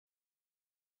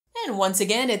And once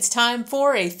again, it's time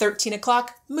for a 13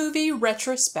 o'clock movie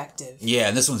retrospective. Yeah,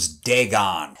 and this one's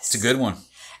Dagon. It's a good one.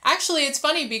 Actually, it's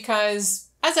funny because,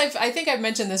 I think I've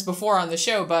mentioned this before on the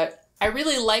show, but I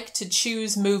really like to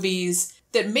choose movies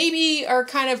that maybe are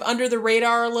kind of under the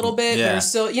radar a little bit, but are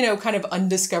still, kind of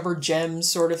undiscovered gems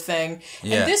sort of thing.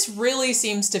 Yeah. And this really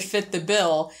seems to fit the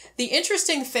bill. The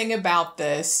interesting thing about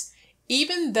this,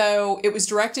 even though it was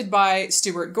directed by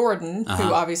Stuart Gordon,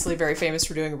 who obviously very famous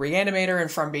for doing Reanimator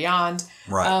and From Beyond.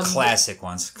 Right, classic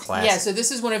ones. Classic. Yeah, so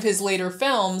this is one of his later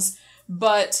films,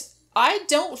 but I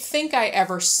don't think I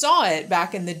ever saw it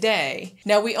back in the day.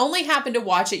 Now, we only happened to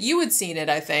watch it. You had seen it,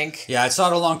 I think. Yeah, I saw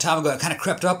it a long time ago. It kind of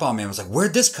crept up on me. I was like,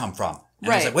 where'd this come from? And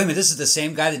I was like, wait a minute, this is the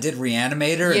same guy that did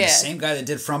Reanimator and the same guy that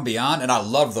did From Beyond? And I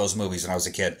loved those movies when I was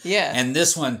a kid. Yeah. And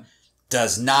this one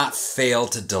does not fail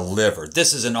to deliver.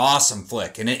 This is an awesome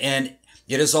flick. And it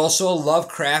is also a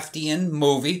Lovecraftian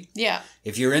movie. Yeah.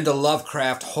 If you're into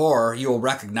Lovecraft horror, you'll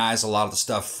recognize a lot of the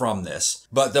stuff from this.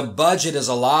 But the budget is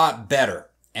a lot better.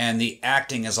 And the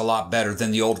acting is a lot better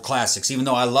than the old classics, even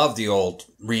though I love the old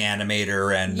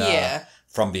Reanimator and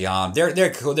From Beyond.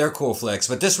 They're cool flicks,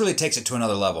 but this really takes it to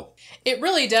another level. It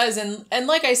really does. And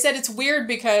like I said, it's weird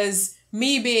because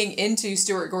me being into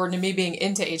Stuart Gordon and me being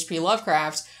into H.P.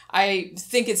 Lovecraft, I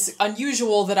think it's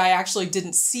unusual that I actually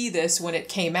didn't see this when it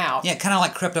came out. Yeah, it kind of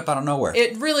like crept up out of nowhere.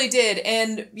 It really did.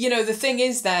 And, the thing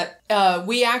is that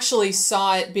we actually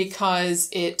saw it because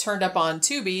it turned up on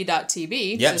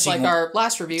Tubi.tv, just like our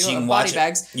last review of Body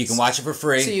Bags. You can watch it for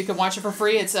free. So you can watch it for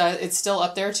free. It's still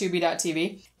up there,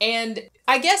 Tubi.tv. And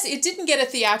I guess it didn't get a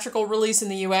theatrical release in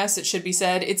the U.S., it should be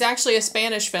said. It's actually a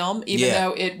Spanish film, even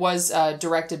though it was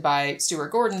directed by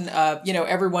Stuart Gordon.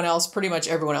 Pretty much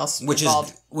everyone else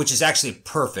involved. Which is actually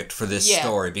perfect for this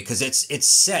story because it's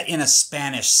set in a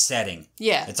Spanish setting.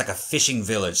 Yeah. It's like a fishing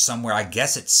village somewhere. I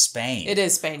guess it's Spain. It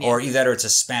is Spain, yeah. Or either it's a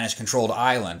Spanish-controlled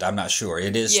island. I'm not sure.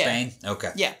 It is Spain?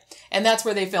 Okay. Yeah. And that's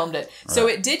where they filmed it. Right. So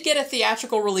it did get a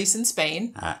theatrical release in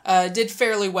Spain. Did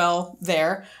fairly well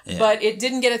there. Yeah. But it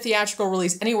didn't get a theatrical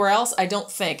release anywhere else, I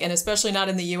don't think. And especially not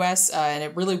in the U.S. And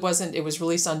it really wasn't. It was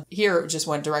released on here. It just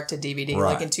went direct to DVD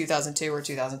like in 2002 or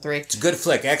 2003. It's a good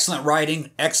flick. Excellent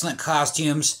writing. Excellent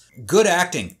costumes. Good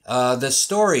acting. The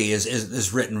story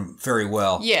is written very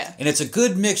well. Yeah. And it's a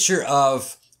good mixture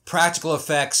of practical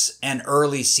effects and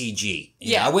early CG.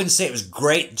 I wouldn't say it was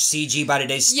great CG by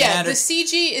today's standards. Yeah, the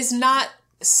CG is not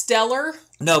stellar.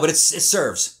 No, but it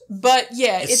serves. But but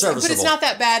it's not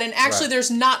that bad. And actually,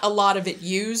 there's not a lot of it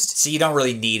used. So you don't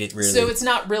really need it, really. So it's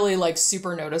not really like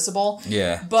super noticeable.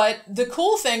 Yeah. But the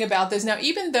cool thing about this, now,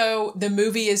 even though the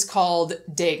movie is called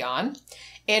Dagon,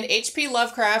 and H.P.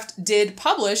 Lovecraft did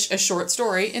publish a short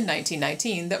story in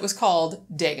 1919 that was called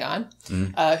Dagon,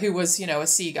 who was, a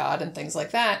sea god and things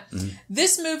like that.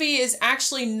 This movie is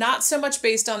actually not so much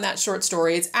based on that short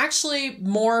story. It's actually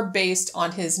more based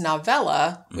on his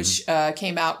novella, which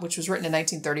came out, which was written in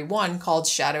 1931, called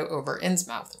Shadow over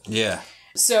Innsmouth. Yeah.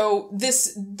 So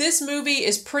this movie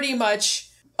is pretty much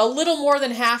a little more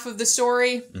than half of the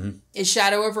story is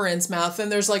Shadow over Innsmouth.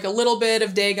 And there's like a little bit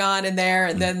of Dagon in there.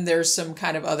 And then there's some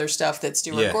kind of other stuff that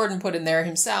Stuart Gordon put in there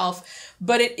himself.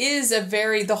 But it is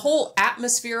the whole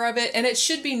atmosphere of it. And it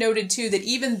should be noted too that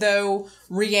even though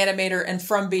Reanimator and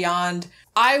From Beyond,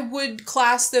 I would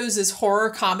class those as horror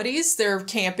comedies. They're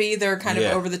campy. They're kind of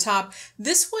over the top.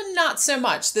 This one, not so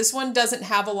much. This one doesn't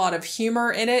have a lot of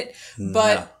humor in it.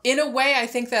 But in a way, I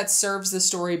think that serves the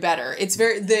story better. It's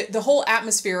very, the whole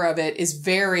atmosphere of it is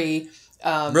very...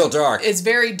 real dark. It's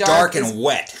very dark. Dark and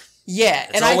wet. Yeah,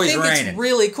 and I think raining. It's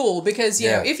really cool because, you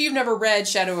know, if you've never read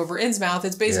Shadow over Innsmouth,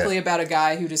 it's basically about a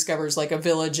guy who discovers like a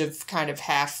village of kind of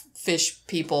half fish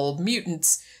people,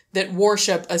 mutants, that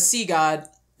worship a sea god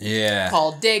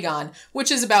called Dagon, which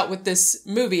is about what this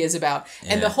movie is about.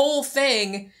 And the whole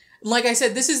thing, like I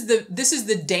said, this is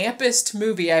the dampest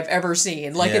movie I've ever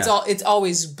seen. Like it's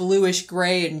always bluish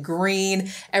gray and green.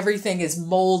 Everything is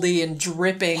moldy and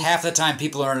dripping. Half the time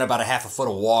people are in about a half a foot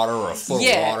of water or a foot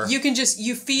of water.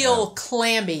 You feel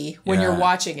clammy when you're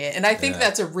watching it. And I think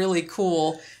that's a really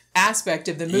cool aspect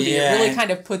of the movie. It really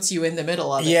kind of puts you in the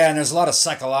middle of it. Yeah, and there's a lot of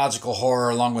psychological horror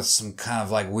along with some kind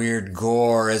of like weird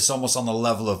gore. It's almost on the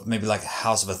level of maybe like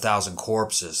House of a Thousand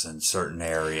Corpses in certain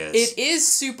areas. It is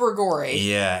super gory.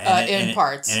 Yeah. In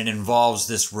parts. And it involves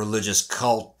this religious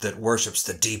cult that worships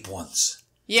the deep ones.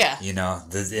 Yeah. You know,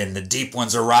 and the deep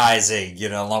ones are rising, you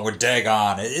know, along with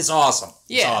Dagon. It's awesome.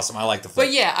 It's awesome. I like the film.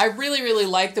 But yeah, I really, really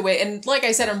like the way, and like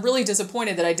I said, I'm really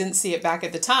disappointed that I didn't see it back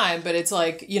at the time, but it's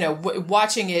like, you know,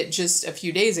 watching it just a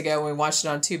few days ago when we watched it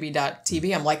on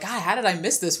Tubi.tv, I'm like, God, how did I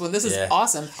miss this one? This is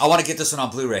awesome. I want to get this one on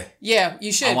Blu-ray. Yeah,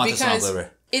 you should. I want this one on Blu-ray.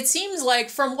 It seems like,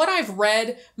 from what I've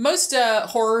read, most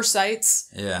horror sites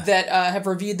that have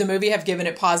reviewed the movie have given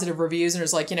it positive reviews, and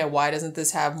it's like, why doesn't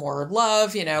this have more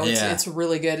love? It's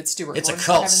really good. It's Stuart Gordon, a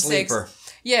cult sleeper.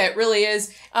 Yeah, it really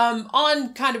is.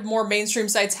 On kind of more mainstream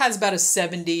sites, has about a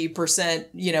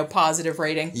 70%, positive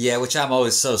rating. Yeah, which I'm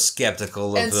always so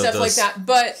skeptical of. And stuff like that.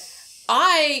 But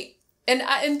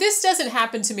and this doesn't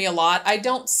happen to me a lot. I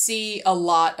don't see a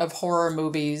lot of horror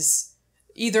movies,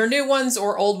 either new ones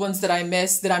or old ones that I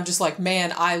miss, that I'm just like,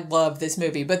 man, I love this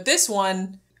movie. But this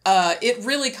one, it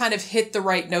really kind of hit the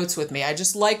right notes with me. I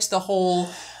just liked the whole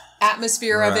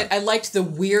atmosphere of it. I liked the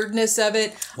weirdness of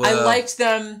it. Well, I liked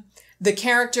the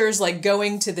characters like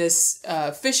going to this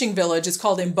fishing village. It's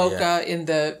called Imboca in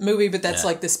the movie, but that's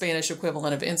like the Spanish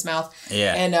equivalent of Innsmouth.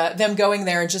 Yeah. And them going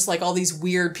there and just like all these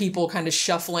weird people kind of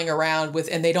shuffling around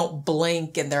and they don't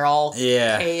blink, and they're all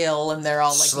pale, and they're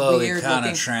all like slowly weird kind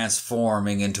of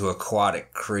transforming into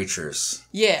aquatic creatures.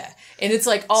 Yeah. And it's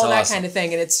like all that kind of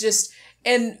thing. And it's just,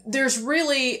 and there's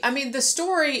really, the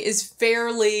story is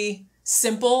fairly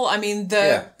simple.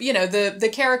 The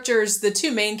characters, the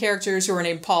two main characters who are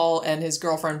named Paul and his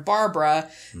girlfriend Barbara,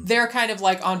 they're kind of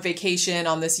like on vacation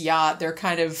on this yacht. They're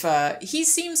kind of, he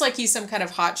seems like he's some kind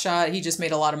of hotshot. He just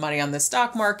made a lot of money on the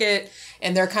stock market,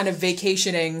 and they're kind of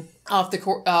vacationing off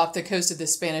the coast of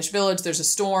this Spanish village. There's a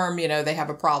storm, they have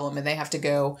a problem, and they have to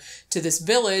go to this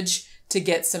village to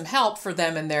get some help for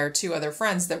them and their two other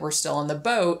friends that were still on the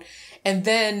boat. And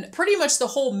then pretty much the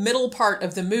whole middle part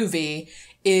of the movie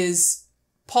is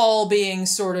Paul being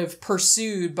sort of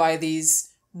pursued by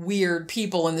these weird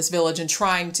people in this village and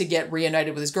trying to get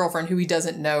reunited with his girlfriend, who he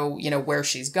doesn't know, where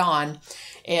she's gone,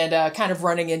 and kind of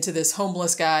running into this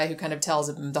homeless guy who kind of tells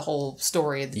him the whole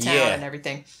story of the town and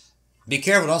everything. Be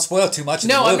careful, don't spoil too much of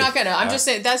the movie. No, I'm not gonna. I'm just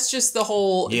saying that's just the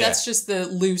whole, that's just the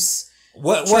loose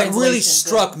What really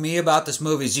struck me about this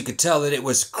movie is you could tell that it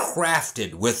was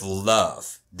crafted with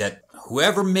love. That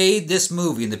whoever made this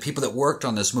movie and the people that worked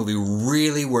on this movie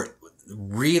really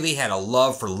had a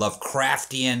love for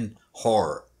Lovecraftian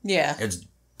horror. Yeah. It's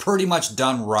pretty much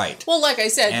done right. Well, like I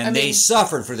said, and they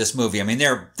suffered for this movie.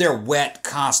 They're wet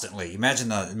constantly. Imagine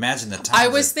the time. I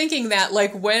was thinking that,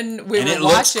 like, when we were watching it. And it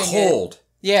looked cold.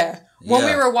 Yeah. When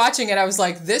we were watching it, I was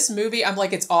like, this movie, I'm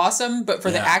like, it's awesome, but for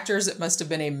the actors, it must have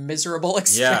been a miserable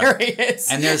experience.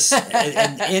 Yeah.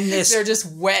 And in this... They're just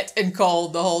wet and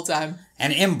cold the whole time.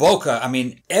 And in Boca,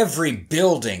 every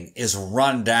building is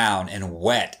run down and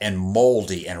wet and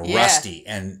moldy and rusty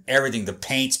and everything. The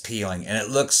paint's peeling, and it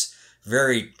looks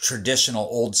very traditional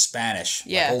old Spanish.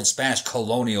 Yeah. Like old Spanish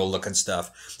colonial looking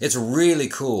stuff. It's really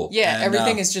cool. Yeah, and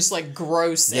everything is just like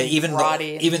gross and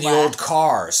rotty. Even the old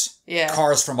cars. Yeah.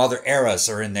 Cars from other eras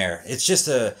are in there. It's just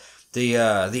the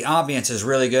ambience is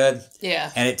really good.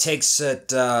 Yeah. And it takes it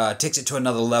to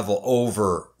another level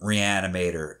over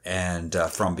Reanimator and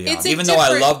From Beyond. Even though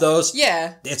I love those.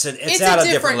 Yeah. It's at a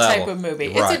different level. Type of movie.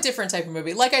 Right. It's a different type of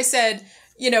movie. Like I said,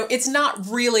 it's not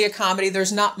really a comedy.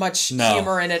 There's not much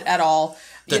humor in it at all.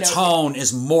 The tone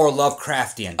is more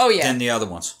Lovecraftian than the other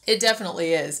ones. It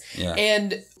definitely is. Yeah.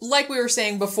 And like we were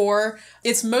saying before,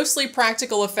 it's mostly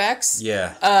practical effects.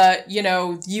 Yeah.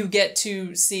 You get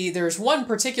to see, there's one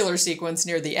particular sequence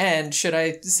near the end, should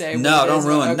I say? No, don't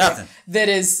ruin nothing. That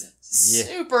is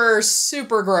super,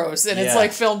 super gross. And it's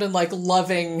like filmed in like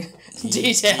loving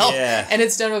detail. Yeah. And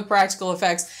it's done with practical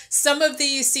effects. Some of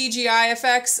the CGI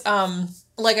effects,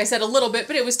 like I said, a little bit,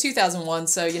 but it was 2001,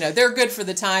 so, they're good for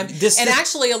the time.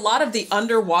 Actually, a lot of the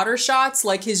underwater shots,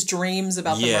 like his dreams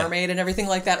about the mermaid and everything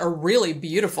like that, are really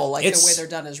beautiful. Like, the way they're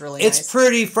done is really nice. It's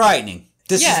pretty frightening.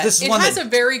 This is it one has a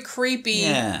very creepy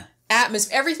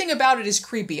atmosphere. Everything about it is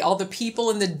creepy. All the people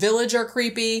in the village are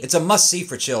creepy. It's a must-see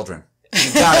for children.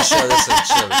 You gotta show this to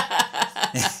children.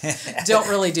 Don't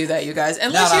really do that, you guys.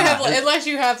 Unless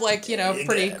you have like,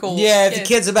 pretty cool if the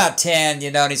kid's about 10,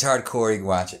 and he's hardcore, you can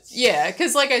watch it. Yeah,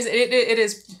 because like I said, it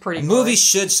is pretty cool. Movies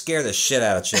should scare the shit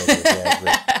out of children.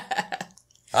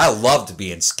 I loved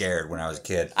being scared when I was a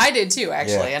kid. I did too,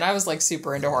 actually, and I was like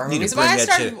super into horror movies. But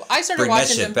I started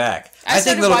watching them back. I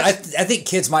think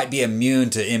kids might be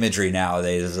immune to imagery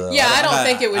nowadays. I don't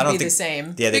think it would be the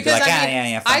same. Yeah, they'd be like,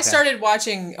 I started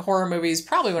watching horror movies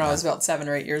probably when I was about 7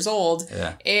 or 8 years old,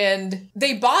 and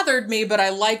they bothered me, but I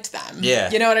liked them.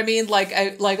 Yeah, you know what I mean?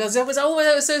 It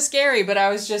was so scary, but I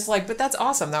was just like, but that's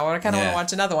awesome though. I kind of want to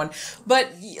watch another one. But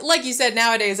like you said,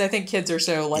 nowadays I think kids are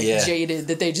so jaded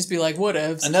that they just be like,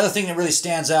 whatevs. Another thing that really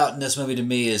stands out in this movie to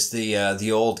me is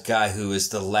the old guy who is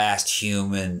the last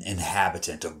human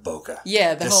inhabitant of Boca.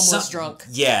 Yeah, the homeless drunk.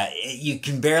 Yeah, you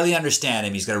can barely understand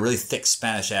him. He's got a really thick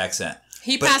Spanish accent.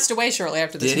 He passed away shortly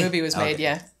after this movie was made,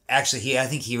 yeah. Actually, I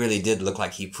think he really did look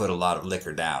like he put a lot of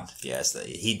liquor down. Yes,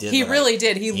 he did. He really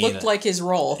did. He looked like his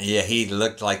role. Yeah, he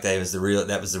looked like that was the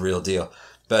real deal.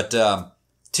 But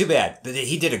too bad. But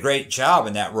he did a great job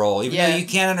in that role. Even though you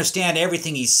can't understand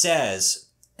everything he says,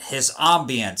 his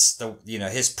ambience,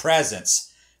 his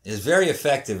presence is very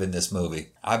effective in this movie.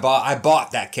 I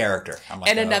bought that character. I'm like,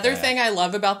 and another thing I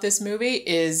love about this movie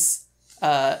is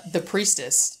the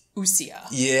priestess. Usia.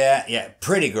 Yeah,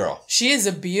 pretty girl. She is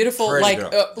a beautiful,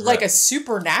 like a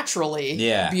supernaturally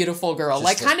beautiful girl. Just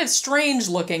like kind of strange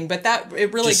looking, but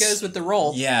it really goes with the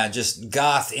role. Yeah, just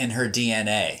goth in her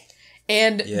DNA.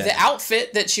 And the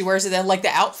outfit that she wears, like the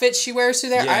outfit she wears through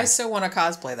there, I so want to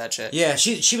cosplay that shit. Yeah,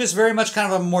 she was very much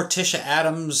kind of a Morticia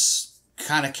Addams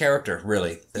kind of character,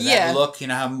 really. That look,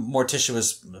 how Morticia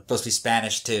was supposed to be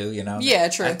Spanish too, Yeah,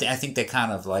 true. I think they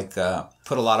kind of like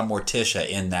put a lot of Morticia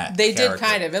in that They character. Did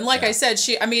kind of. And like I said,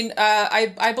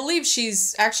 I believe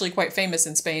she's actually quite famous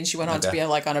in Spain. She went on to be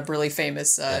on a really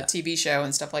famous TV show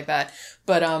and stuff like that.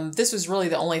 But this was really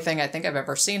the only thing I think I've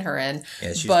ever seen her in.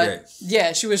 Yeah, she's great.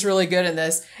 Yeah, she was really good in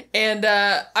this. And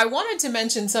I wanted to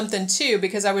mention something too,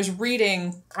 because I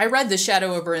read The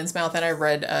Shadow Over Innsmouth and I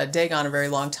read Dagon a very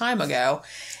long time ago.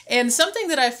 And something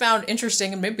that I found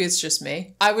interesting, and maybe it's just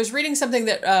me, I was reading something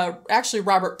that actually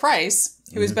Robert Price,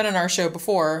 who has been on our show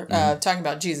before, talking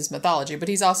about Jesus mythology, but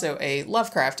he's also a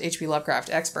H.P. Lovecraft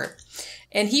expert.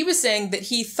 And he was saying that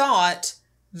he thought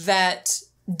that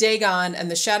Dagon and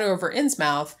The Shadow Over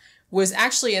Innsmouth was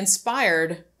actually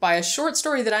inspired by a short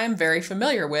story that I am very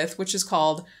familiar with, which is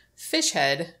called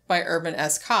Fishhead by Urban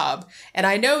S. Cobb. And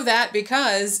I know that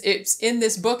because it's in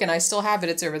this book, and I still have it.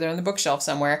 It's over there on the bookshelf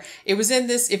somewhere. It was in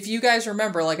this, if you guys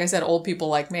remember, like I said, old people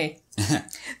like me,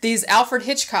 these Alfred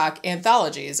Hitchcock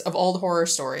anthologies of old horror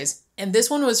stories. And this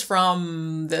one was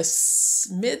from the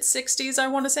mid-60s, I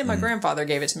want to say. My grandfather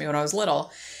gave it to me when I was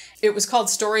little. It was called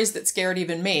Stories That Scared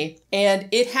Even Me, and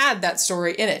it had that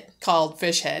story in it called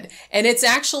Fishhead. And it's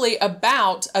actually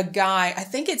about a guy, I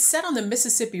think it's set on the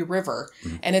Mississippi River,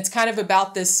 and it's kind of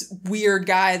about this weird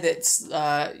guy that's,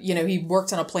 he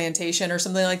worked on a plantation or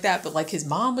something like that, but like his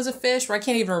mom was a fish, or I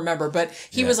can't even remember, but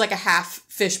he was like a half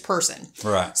fish person.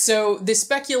 Right. So the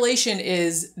speculation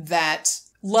is that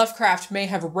Lovecraft may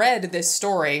have read this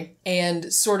story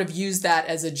and sort of used that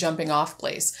as a jumping off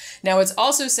place. Now, it's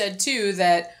also said, too,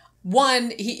 that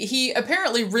one, he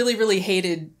apparently really, really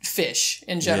hated fish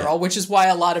in general, which is why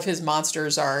a lot of his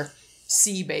monsters are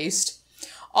sea-based.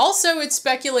 Also, it's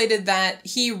speculated that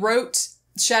he wrote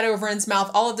Shadow Over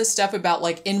Innsmouth, all of this stuff about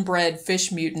like inbred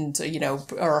fish mutant,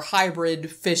 or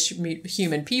hybrid fish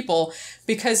human people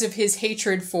because of his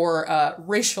hatred for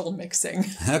racial mixing.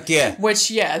 Okay. Which,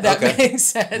 that makes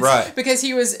sense. Right. Because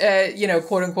he was,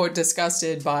 quote unquote,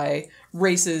 disgusted by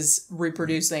races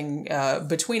reproducing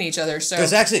between each other. So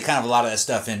there's actually kind of a lot of that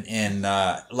stuff in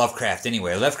Lovecraft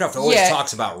anyway. Lovecraft always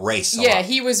talks about race a lot.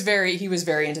 he was very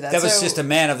into that. That was just a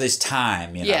man of his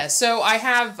time, Yeah, so I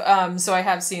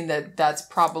have seen that that's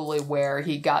probably where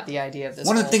he got the idea of this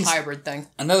hybrid thing.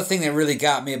 Another thing that really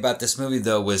got me about this movie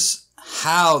though was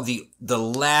how the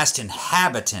last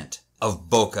inhabitant of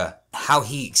Boca, how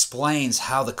he explains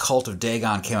how the cult of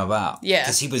Dagon came about. Yeah.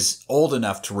 Because he was old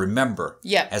enough to remember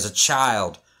as a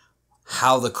child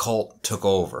how the cult took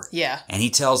over. Yeah. And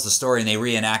he tells the story and they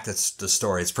reenact the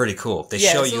story. It's pretty cool. They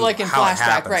show you like in how flashback, it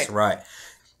happens. Right.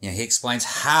 He explains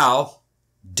how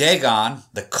Dagon,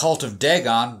 the cult of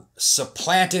Dagon,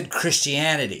 supplanted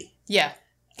Christianity. Yeah.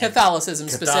 Catholicism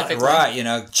specifically.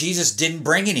 Right. Jesus didn't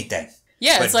bring anything.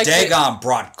 Yeah. But it's like Dagon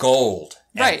brought gold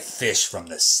and fish from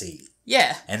the sea.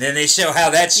 Yeah. And then they show how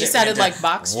that shit You sounded like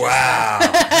Box. Wow.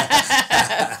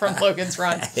 From Logan's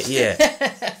Run. Yeah.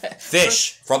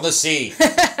 Fish from the sea.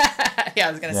 Yeah,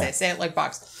 I was going to say it like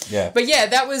Box. Yeah. But yeah,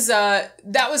 that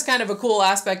was kind of a cool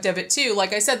aspect of it too.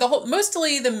 Like I said,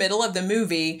 mostly the middle of the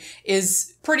movie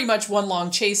is pretty much one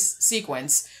long chase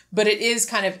sequence, but it is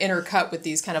kind of intercut with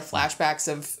these kind of flashbacks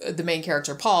of the main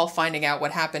character, Paul, finding out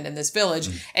what happened in this village.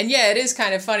 And yeah, it is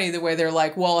kind of funny the way they're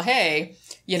like, well, hey,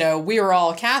 we were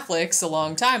all Catholics a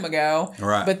long time ago,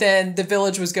 right? But then the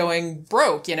village was going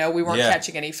broke. We weren't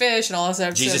catching any fish and all that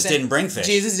stuff. Jesus didn't bring fish.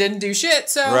 Jesus didn't do shit.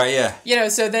 So, right, yeah.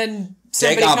 So then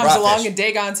somebody comes along and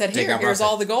Dagon said, here's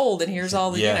all the gold and here's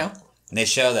all the, And they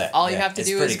show that. All you have to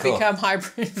do is become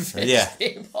hybrid fish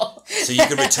people. So you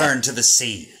can return to the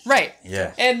sea. Right.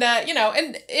 Yeah. And,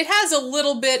 and it has a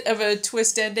little bit of a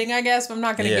twist ending, I guess. But I'm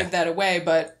not going to give that away.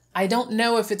 But I don't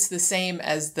know if it's the same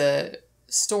as the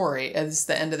story, as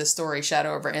the end of the story,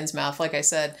 Shadow over Innsmouth. Like I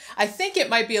said, I think it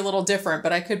might be a little different,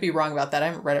 but I could be wrong about that. I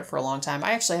haven't read it for a long time.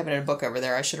 I actually have it in a book over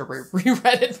there. I should have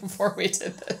reread it before we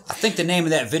did this. I think the name of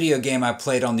that video game I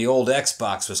played on the old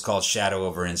Xbox was called Shadow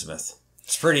over Innsmouth.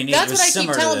 It's pretty neat. That's what I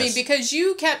keep telling me, because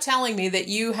you kept telling me that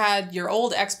you had your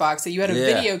old Xbox, that you had a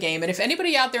video game, and if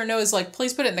anybody out there knows, like,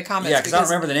 please put it in the comments. Yeah, because I don't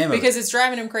remember the name of it. Because it's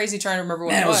driving him crazy trying to remember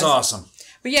what it was. It was awesome.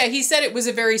 But yeah, he said it was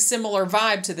a very similar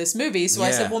vibe to this movie, so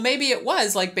I said, well, maybe it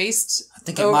was, like, based... I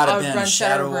think it might have been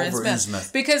Shadow over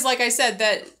Innsmouth. Because, like I said,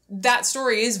 that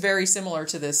story is very similar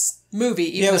to this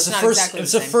movie, even though it's not exactly the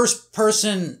same. It was a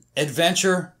first-person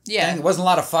adventure thing. There wasn't a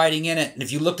lot of fighting in it, and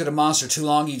if you looked at a monster too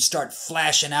long, you'd start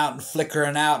flashing out and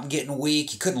flickering out and getting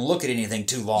weak. You couldn't look at anything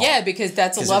too long. Yeah, because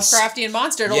that's a Lovecraftian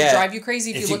monster. It'll drive you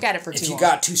crazy if you look at it for too long. If you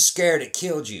got too scared, it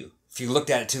killed you. If you looked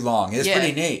at it too long. It's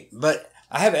pretty neat. But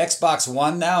I have an Xbox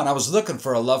One now, and I was looking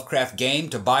for a Lovecraft game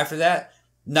to buy for that.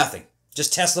 Nothing.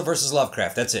 Just Tesla versus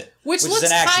Lovecraft. That's it. Which looks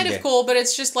kind of cool, but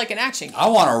it's just like an action game. I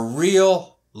want a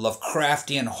real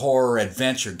Lovecraftian horror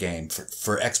adventure game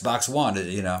for Xbox One,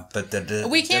 you know. But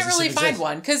we can't really find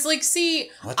one. Because, like, see,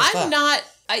 I'm not...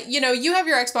 you know, you have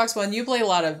your Xbox One. You play a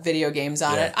lot of video games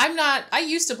on it. I'm not... I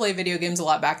used to play video games a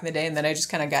lot back in the day, and then I just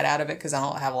kind of got out of it because I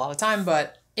don't have a lot of time,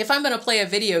 but... If I'm going to play a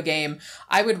video game,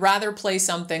 I would rather play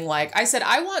something like... I said,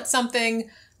 I want something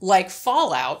like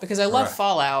Fallout, because I love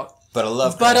Fallout. But a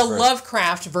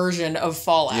Lovecraft version of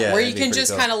Fallout, where you can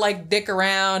just kind of like dick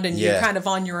around and you're kind of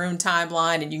on your own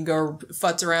timeline and you can go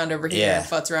futz around over here and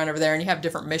futz around over there and you have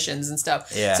different missions and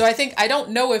stuff. Yeah. So I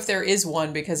don't know if there is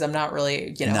one because I'm not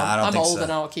really, you know, I'm old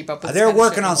and I don't keep up with They're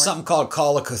working on something called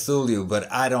Call of Cthulhu, but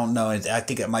I don't know. I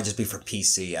think it might just be for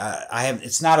PC.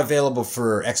 It's not available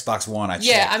for Xbox One. I checked.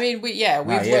 Yeah, I mean, we've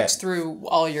looked through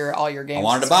all your games. I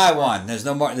wanted to buy one. There's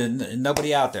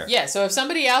nobody out there. Yeah, so if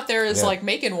somebody out there is like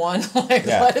making one,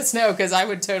 let us know, because I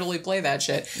would totally play that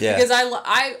shit. Yeah. Because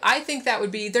I think that would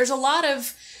be... There's a lot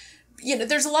of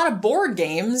board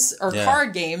games or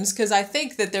card games, because I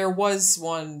think that there was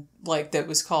one like that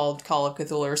was called Call of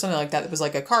Cthulhu or something like that was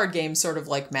like a card game, sort of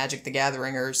like Magic the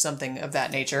Gathering or something of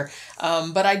that nature.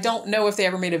 But I don't know if they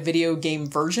ever made a video game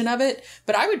version of it.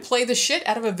 But I would play the shit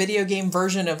out of a video game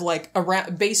version of like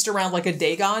based around like a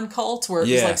Dagon cult, where it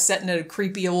was like set in a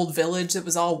creepy old village that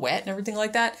was all wet and everything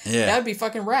like that. Yeah. That would be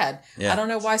fucking rad. Yeah. I don't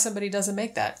know why somebody doesn't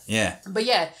make that. Yeah. But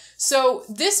yeah, so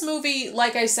this movie,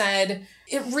 like I said,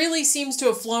 it really seems to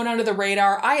have flown under the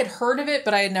radar. I had heard of it,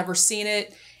 but I had never seen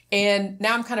it. And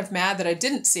now I'm kind of mad that I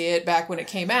didn't see it back when it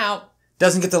came out.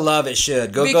 Doesn't get the love it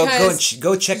should. Go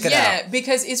check it out. Yeah,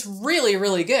 because it's really,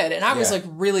 really good. And I was like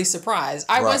really surprised.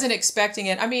 I wasn't expecting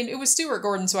it. I mean, it was Stuart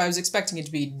Gordon, so I was expecting it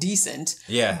to be decent.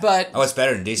 Yeah. But it's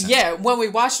better than decent. Yeah, when we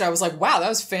watched it, I was like, wow, that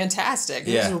was fantastic.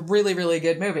 It was a really, really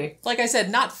good movie. Like I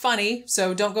said, not funny,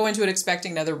 so don't go into it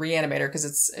expecting another Reanimator, because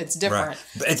it's different.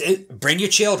 Right. Bring your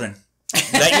children.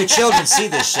 Let your children see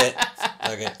this shit.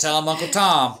 Okay, tell them Uncle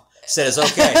Tom said it's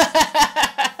okay.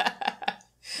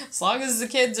 As long as the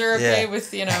kids are okay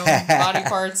with, you know, body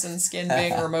parts and skin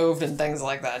being removed and things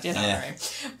like that, you know,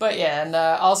 right? But yeah, and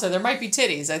also there might be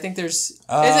titties. I think there's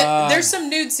some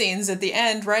nude scenes at the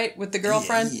end, right, with the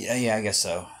girlfriend. Yeah, I guess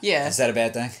so. Yeah, is that a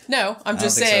bad thing? No, I'm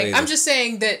just saying. I'm just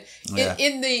saying that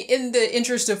in the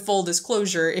interest of full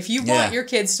disclosure, if you want your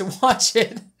kids to watch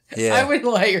it. Yeah. I wouldn't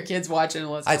let your kids watch it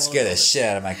unless I'd scare the shit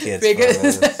out of my kids.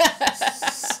 Because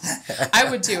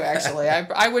I would too, actually.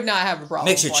 I would not have a problem.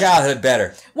 Makes your childhood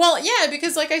better. Well, yeah,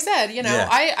 because like I said, you know,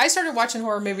 I started watching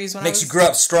horror movies when Makes you grow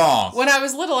up strong. When I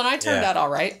was little, and I turned out all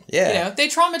right. Yeah. You know, they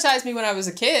traumatized me when I was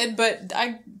a kid, but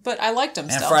I liked them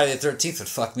still. And Friday the 13th would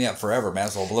fuck me up forever, man.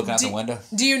 So looking out the window.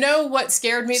 Do you know what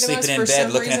scared me the most for some reason? Sleeping in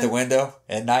bed, looking at the window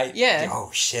at night. Yeah.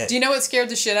 Oh, shit. Do you know what scared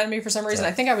the shit out of me for some reason?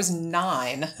 I think I was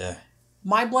 9. Yeah.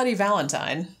 My Bloody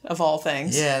Valentine, of all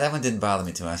things. Yeah, that one didn't bother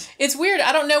me too much. It's weird.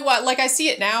 I don't know why. Like, I see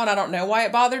it now, and I don't know why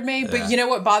it bothered me. But you know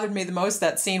what bothered me the most?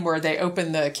 That scene where they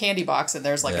open the candy box and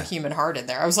there's like a human heart in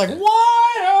there. I was like, what?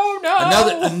 Oh no!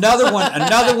 Another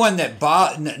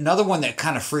one that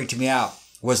kind of freaked me out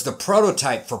was the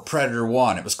prototype for Predator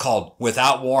 1. It was called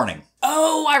Without Warning.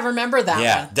 Oh, I remember that one.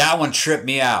 Yeah, that one tripped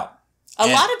me out. A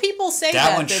lot of people say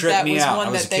that was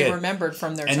one that they remembered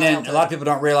from their childhood. And then a lot of people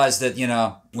don't realize that, you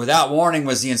know, Without Warning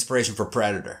was the inspiration for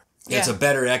Predator. Yeah. It's a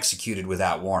better executed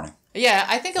Without Warning. Yeah,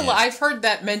 I think I've heard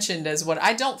that mentioned as what...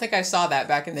 I don't think I saw that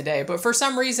back in the day, but for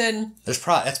some reason... That's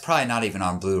probably not even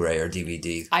on Blu-ray or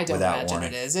DVD. I don't imagine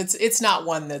it is. It's not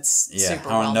one that's super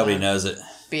well known. Nobody knows it.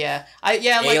 But yeah. Like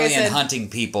I said, hunting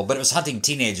people, but it was hunting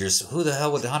teenagers. Who the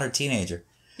hell would hunt a teenager?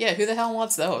 Yeah, who the hell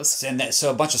wants those? And so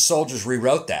a bunch of soldiers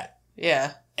rewrote that.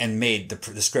 Yeah. and made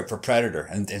the script for Predator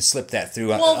and slipped that through.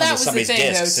 Well, that was the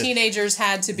thing, though. Teenagers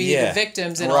had to be the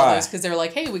victims in all those because they were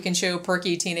like, hey, we can show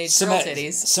perky teenage girl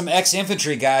titties. Some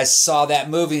ex-infantry guys saw that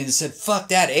movie and said, fuck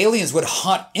that, aliens would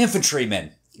hunt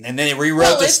infantrymen. And then they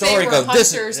rewrote the story.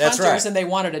 That's right. And they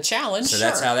wanted a challenge. So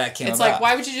that's how that came about. It's like,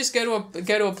 why would you just go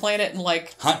to a planet and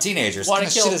like hunt teenagers, want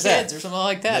to kill kids or something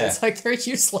like that? Yeah. It's like they're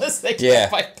useless. They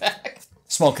can't fight back.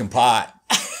 Smoking pot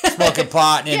and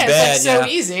in bed. It's like so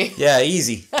easy. Yeah,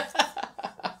 easy.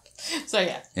 So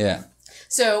yeah. Yeah.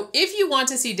 So if you want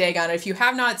to see Dagon, if you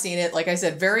have not seen it, like I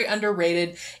said, very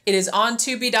underrated. It is on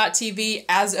Tubi.tv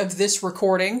as of this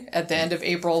recording at the end of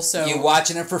April. So you're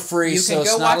watching it for free, so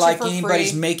it's not like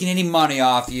anybody's making any money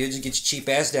off you. Just get your cheap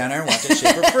ass down there and watch that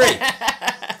shit for free.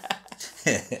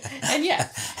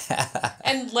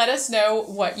 And let us know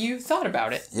what you thought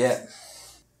about it. Yeah.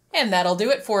 And that'll do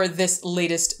it for this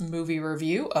latest movie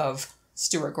review of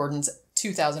Stuart Gordon's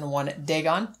 2001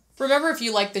 Dagon. Remember, if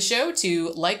you like the show, to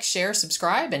like, share,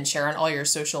 subscribe, and share on all your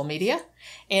social media.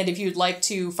 And if you'd like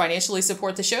to financially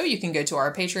support the show, you can go to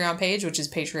our Patreon page, which is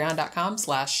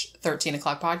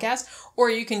patreon.com/13o'clockpodcast.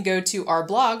 Or you can go to our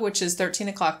blog, which is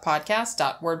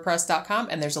 13o'clockpodcast.wordpress.com.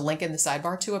 And there's a link in the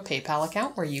sidebar to a PayPal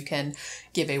account where you can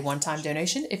give a one-time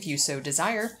donation if you so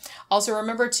desire. Also,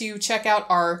 remember to check out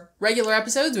our regular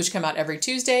episodes, which come out every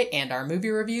Tuesday, and our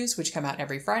movie reviews, which come out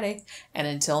every Friday. And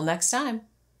until next time,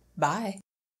 bye.